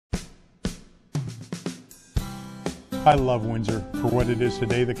I love Windsor for what it is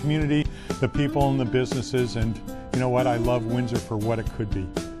today, the community, the people and the businesses, and you know what? I love Windsor for what it could be.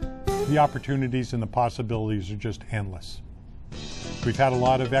 The opportunities and the possibilities are just endless. We've had a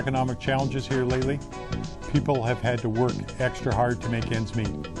lot of economic challenges here lately. People have had to work extra hard to make ends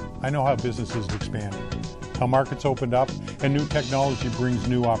meet. I know how businesses expand, how markets opened up, and new technology brings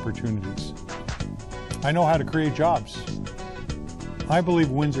new opportunities. I know how to create jobs. I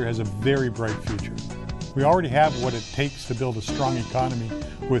believe Windsor has a very bright future. We already have what it takes to build a strong economy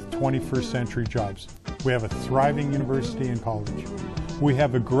with 21st century jobs. We have a thriving university and college. We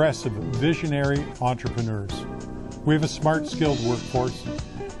have aggressive, visionary entrepreneurs. We have a smart, skilled workforce.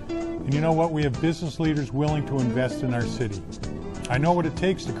 And you know what? We have business leaders willing to invest in our city. I know what it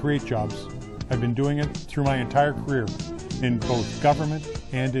takes to create jobs. I've been doing it through my entire career in both government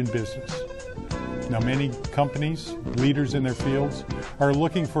and in business. Now, many companies, leaders in their fields, are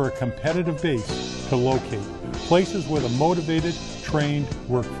looking for a competitive base to locate, places with a motivated, trained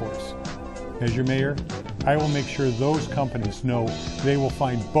workforce. As your mayor, I will make sure those companies know they will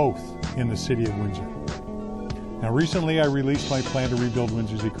find both in the city of Windsor. Now, recently I released my plan to rebuild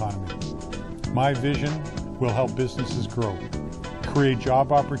Windsor's economy. My vision will help businesses grow, create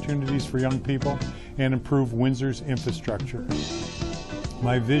job opportunities for young people, and improve Windsor's infrastructure.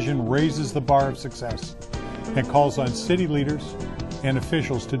 My vision raises the bar of success and calls on city leaders and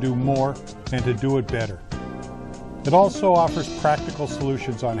officials to do more and to do it better. It also offers practical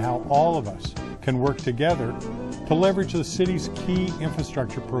solutions on how all of us can work together to leverage the city's key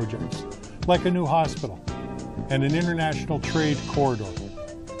infrastructure projects, like a new hospital and an international trade corridor,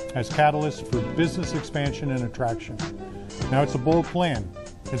 as catalysts for business expansion and attraction. Now, it's a bold plan.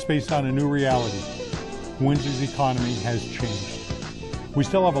 It's based on a new reality. Windsor's economy has changed. We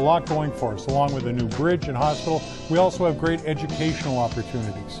still have a lot going for us. Along with a new bridge and hospital, we also have great educational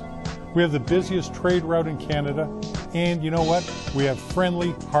opportunities. We have the busiest trade route in Canada, and you know what? We have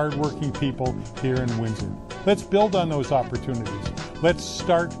friendly, hardworking people here in Windsor. Let's build on those opportunities. Let's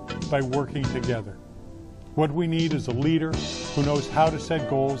start by working together. What we need is a leader who knows how to set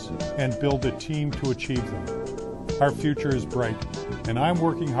goals and build a team to achieve them. Our future is bright, and I'm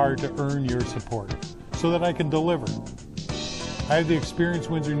working hard to earn your support so that I can deliver. I have the experience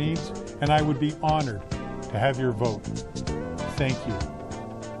Windsor needs, and I would be honored to have your vote. Thank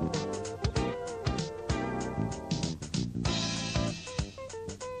you.